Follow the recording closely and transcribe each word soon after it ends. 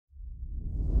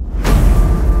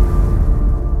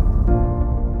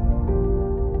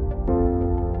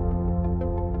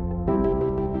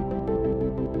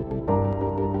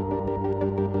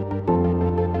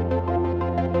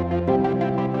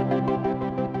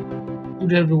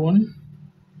Good everyone,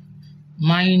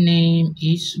 my name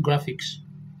is Graphics.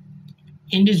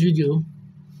 In this video,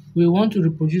 we want to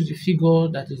reproduce the figure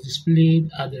that is displayed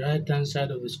at the right hand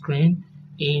side of the screen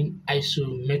in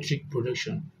isometric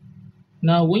projection.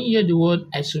 Now, when you hear the word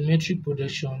isometric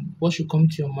projection, what should come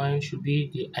to your mind should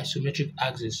be the isometric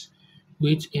axis,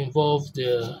 which involves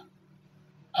the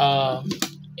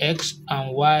x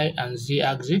and y and z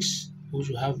axis, which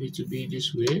will have it to be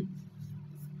this way.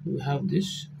 We have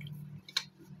this,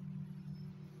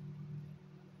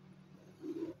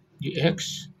 the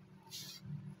x,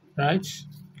 right?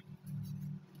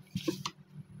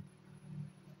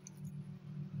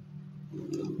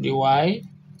 The y,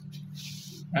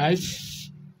 right?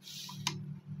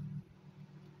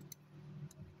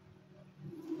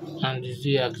 And the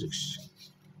z axis.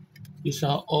 These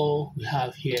are all we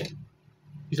have here.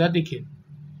 Is that okay?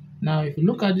 Now, if you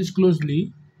look at this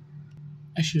closely,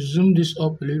 I should zoom this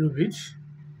up a little bit.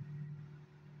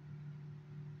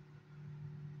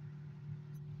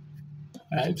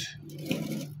 Right?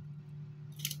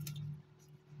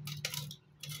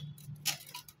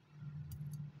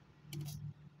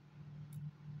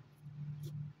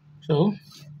 So,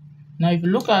 now if you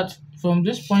look at from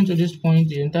this point to this point,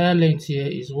 the entire length here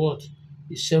is what?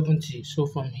 Is 70. So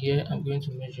from here, I'm going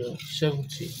to measure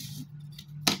 70.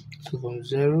 So from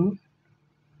 0,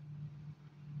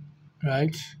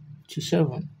 right, to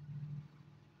 7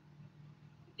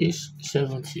 is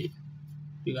 70.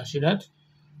 You can see that.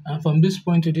 And from this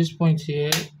point to this point here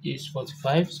is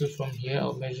 45. So from here,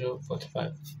 I'll measure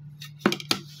 45.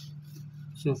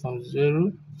 So from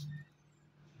 0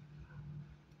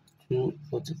 to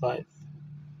 45.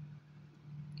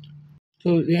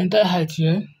 So the entire height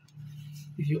here,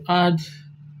 if you add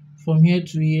from here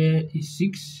to here is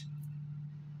 6.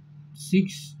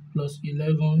 6 plus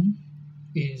 11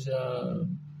 is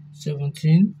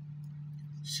 17.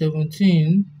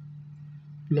 17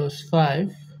 plus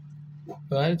 5,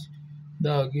 right?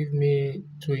 That will give me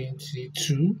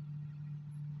 22.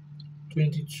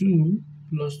 22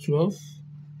 plus 12,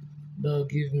 that will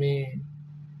give me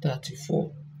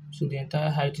 34. So the entire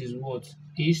height is what?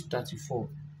 Is 34.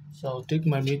 So I'll take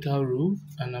my meter rule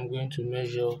and I'm going to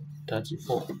measure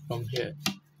 34 from here.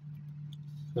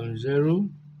 From 0,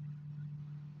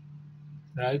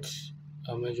 right,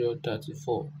 I'll measure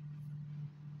 34.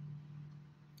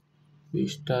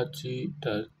 Is 30,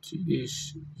 30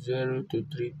 is 0 to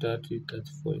 3, 30,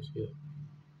 34 is here.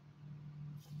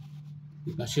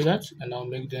 You can see that, and I'll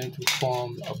make them to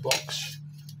form a box.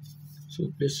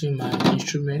 So placing my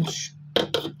instruments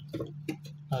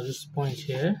at this point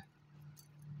here,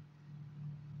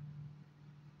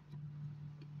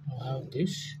 I'll have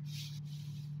this.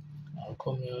 I'll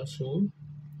come here also.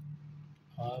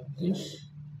 I'll have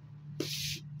this,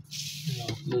 and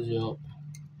I'll close it up.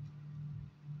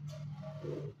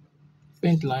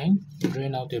 Paint line,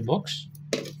 drain out a box.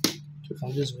 So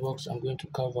from this box, I'm going to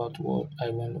carve out what I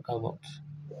want to carve out.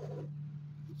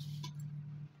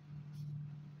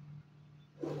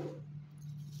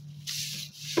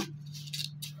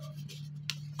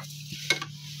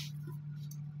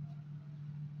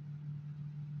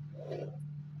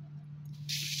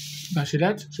 You can see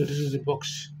that? So this is the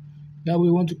box. Now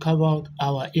we want to carve out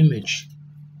our image.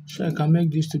 So I can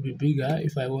make this to be bigger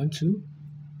if I want to.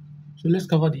 So let's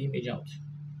cover the image out.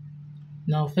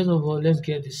 Now, first of all, let's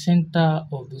get the center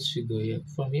of this figure here.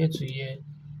 From here to here,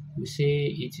 we say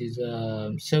it is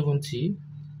 70.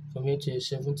 From here to here,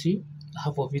 70.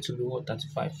 Half of it will be what?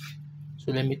 35.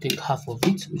 So let me take half of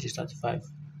it, which is 35.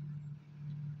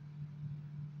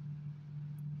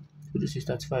 So this is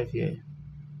 35 here.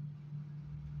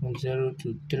 From 0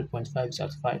 to 3.5 is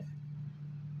 35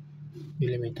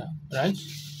 millimeter, right?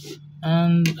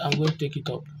 And I'm going to take it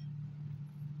up.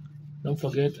 Don't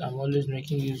forget, I'm always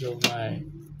making use of my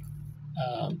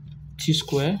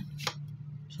T-square,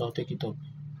 so I'll take it up.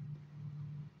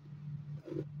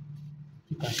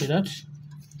 You can see that.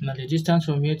 Now the distance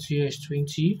from here to here is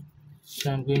 20,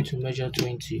 so I'm going to measure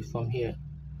 20 from here.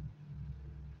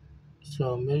 So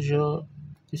I'll measure,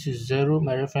 this is 0,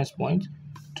 my reference point.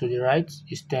 To the right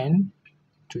is 10,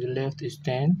 to the left is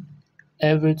 10.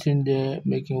 Everything there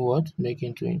making what?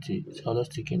 Making 20. So I'll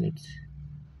just stick in it.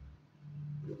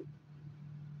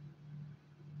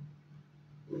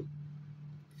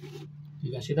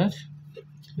 You can see that.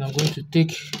 And I'm going to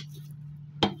take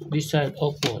this side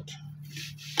upward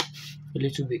a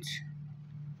little bit.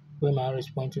 Where my arrow is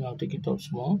pointing, I'll take it up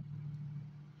small.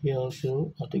 Here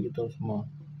also, I'll take it up small.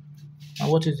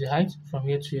 And what is the height? From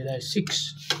here to here, that is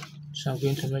 6. So I'm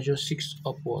going to measure 6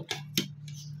 upward.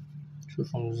 So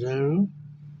from 0,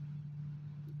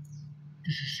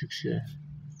 this is 6 here.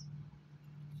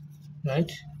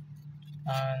 Right?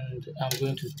 and I'm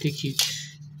going to take it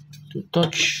to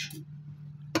touch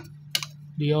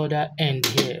the other end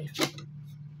here.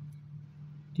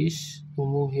 This will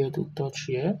move here to touch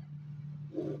here,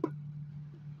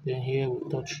 then here will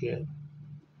touch here,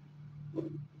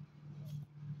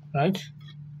 right?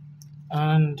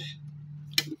 And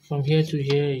from here to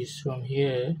here is from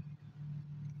here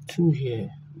to here.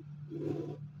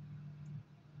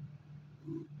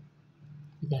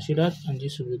 You can see that, and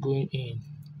this will be going in.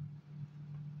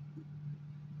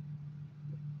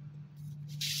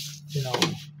 Then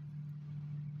I'll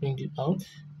bring it out,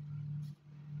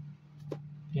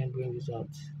 then bring this out.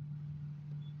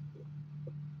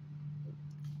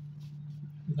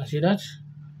 You can see that.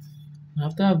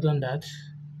 After I've done that,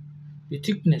 the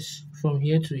thickness from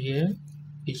here to here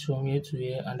is from here to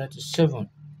here, and that is 7.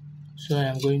 So I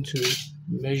am going to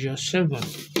measure 7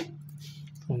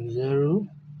 from 0.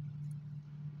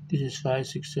 This is 5,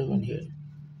 6, 7 here,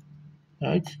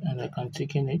 right? And I can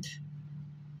thicken it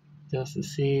just to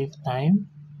save time.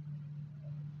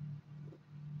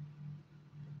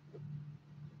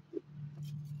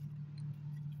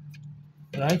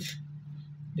 Right?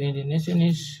 Then the next thing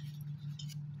is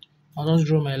I'll just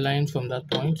draw my line from that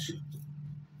point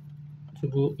to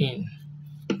go in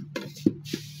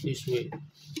this way.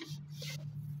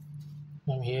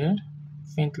 From here,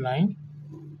 faint line.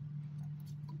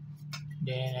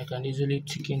 Then I can easily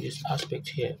thicken this aspect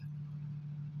here.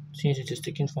 Since it is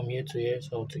taken from here to here,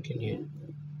 so I'll thicken here.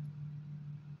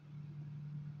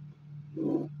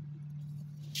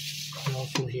 And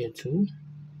also here too.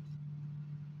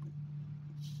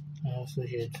 And also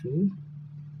here too.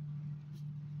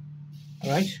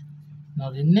 Alright.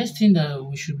 Now the next thing that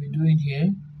we should be doing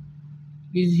here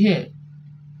is here.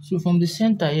 So from the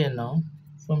center here now,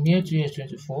 from here to here is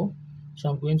 24. So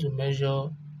I'm going to measure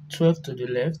 12 to the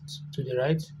left, to the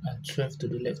right, and 12 to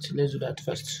the left. Let's do that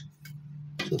first.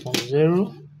 So from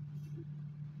 0,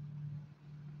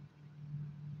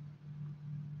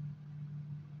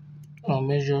 I'll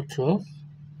measure 12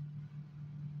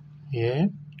 here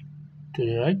to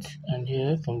the right, and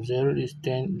here from 0 is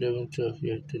 10, 11, 12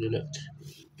 here to the left.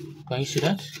 Can you see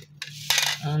that?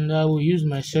 And I will use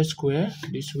my set square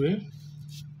this way,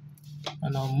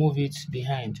 and I'll move it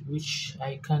behind, which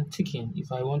I can thicken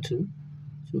if I want to.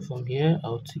 So from here,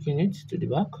 I'll thicken it to the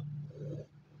back.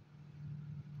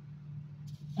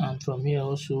 And from here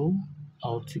also,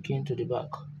 I'll thicken to the back.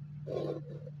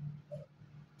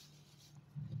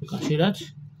 You can see that?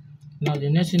 Now the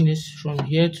next thing is from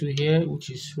here to here, which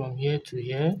is from here to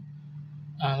here.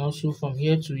 And also from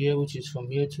here to here, which is from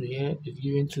here to here, is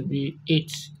given to be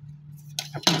 8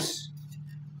 a piece.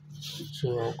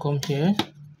 So I'll come here,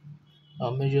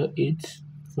 I'll measure 8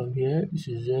 from here. This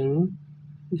is 0,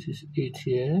 this is 8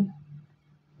 here,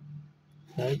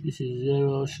 right? This is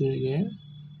 0 also again,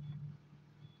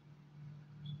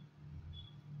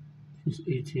 this is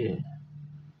 8 here.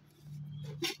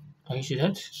 Can you see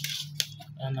that?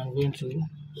 And I'm going to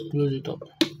close it up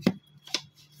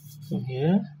from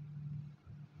here.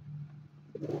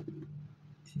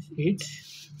 This is 8.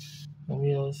 From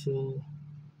here also,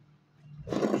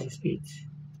 this is 8.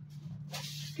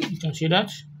 You can see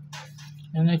that?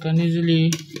 And I can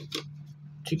easily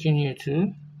thicken here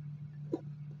too,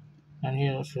 and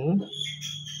here also.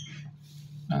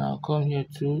 And I'll come here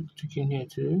too, thicken here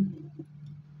too,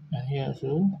 and here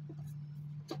also.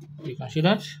 You can see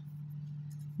that?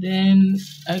 Then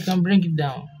I can bring it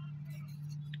down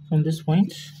from this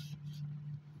point.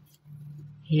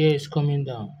 Here is coming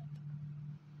down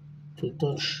to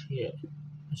touch here,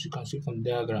 as you can see from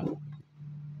the diagram.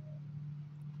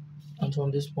 And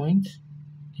from this point,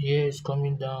 here is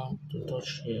coming down to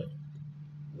touch here,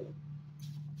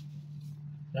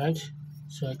 right?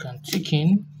 So I can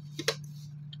thicken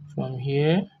from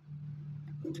here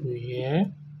to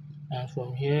here, and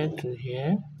from here to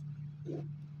here,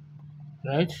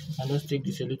 right? And let's take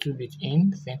this a little bit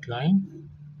in, faint line.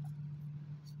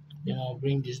 Then I'll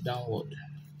bring this downward.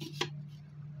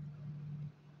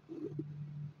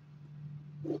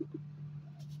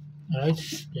 Right?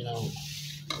 Then I'll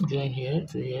join here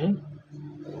to here.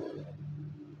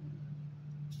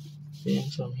 Then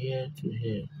from here to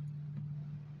here.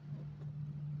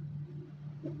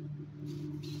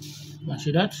 You can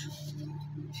see that?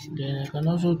 Then I can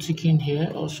also thicken here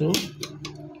also.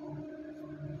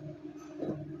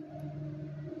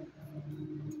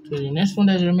 So the next one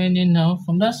that's remaining now,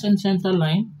 from that same center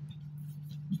line,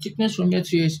 the thickness from here to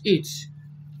here is 8.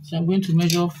 So I'm going to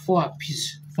measure 4 a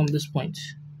piece from this point.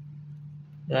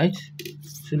 Right?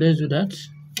 So let's do that.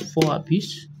 4 a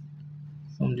piece.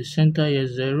 From the center here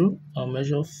 0, I'll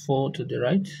measure 4 to the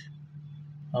right.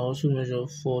 I'll also measure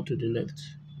 4 to the left.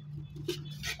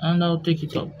 and I'll take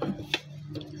it up,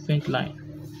 faint line,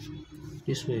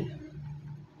 this way,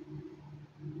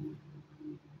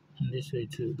 and this way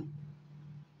too,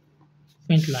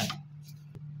 faint line.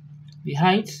 The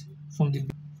height from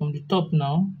the top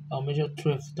now, I'll measure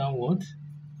 12 downward,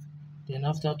 then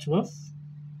after 12,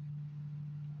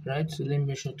 right, so let me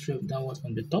measure 12 downward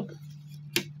from the top,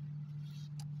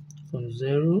 from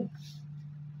 0,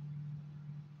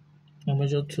 I'll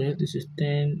measure 12, this is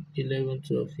 10, 11,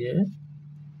 12 here,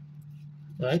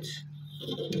 right,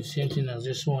 the same thing as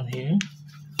this one here,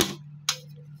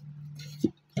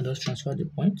 and just transfer the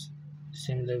point,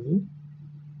 same level,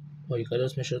 or you can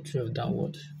just measure 12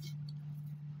 downward.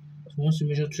 So once you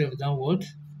measure 12 downward,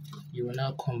 you will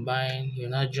now combine, you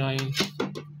will now join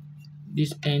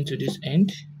this end to this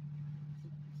end,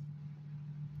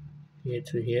 here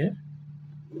to here,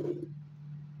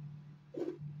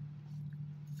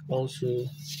 also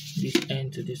this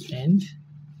end to this end,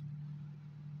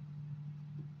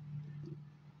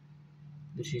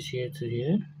 this is here to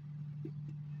here,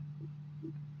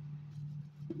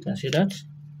 you can see that.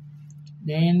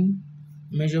 Then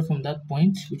measure from that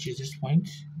point, which is this point,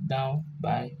 down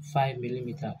by 5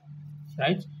 millimeter,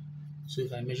 right? So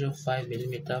if I measure 5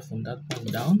 millimeter from that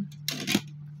point down,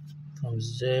 from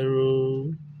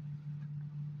 0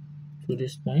 to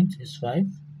this point is 5,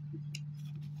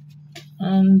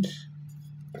 and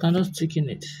I can just thicken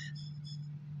it.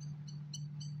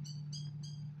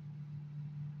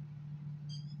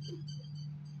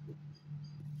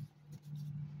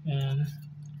 And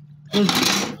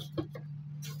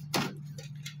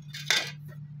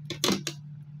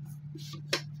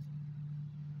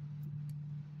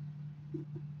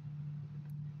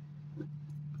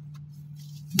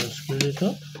just screw it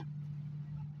up.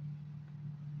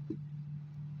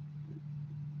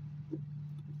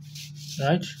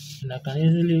 Right, and I can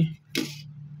easily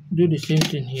do the same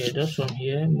thing here, just from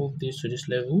here, move this to this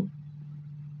level.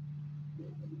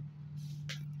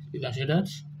 You can see that.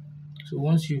 So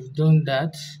once you've done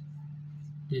that,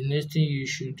 the next thing you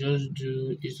should just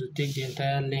do is to take the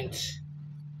entire length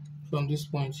from this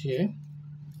point here,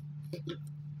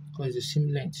 because it's the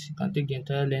same length. You can take the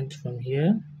entire length from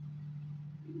here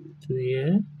to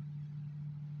here.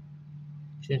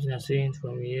 Same thing I'm saying,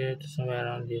 from here to somewhere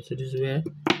around here. So this is where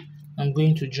I'm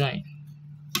going to join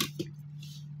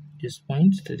this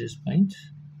point to this point,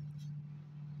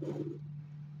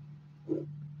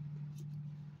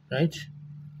 right?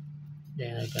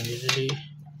 Then I can easily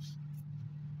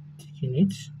thicken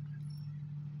it.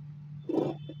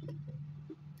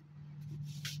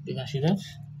 You can see that.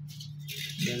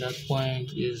 Then that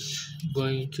point is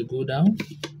going to go down,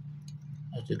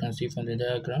 as you can see from the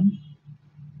diagram.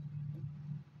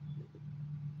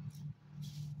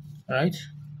 Right,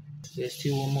 there's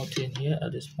still one more thing here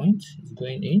at this point. It's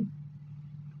going in,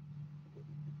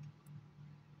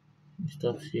 it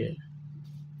stops here.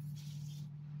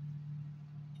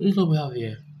 So this is what we have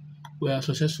here. We have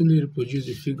successfully reproduced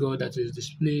the figure that is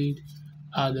displayed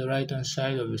at the right hand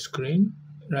side of the screen,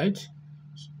 right?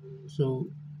 So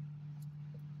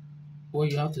what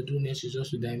you have to do next is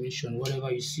just to dimension whatever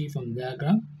you see from the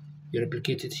diagram, you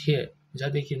replicate it here. Is that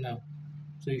okay now?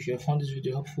 So if you have found this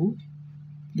video helpful,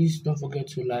 please don't forget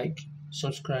to like,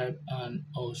 subscribe, and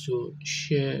also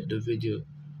share the video.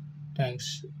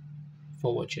 Thanks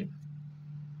for watching.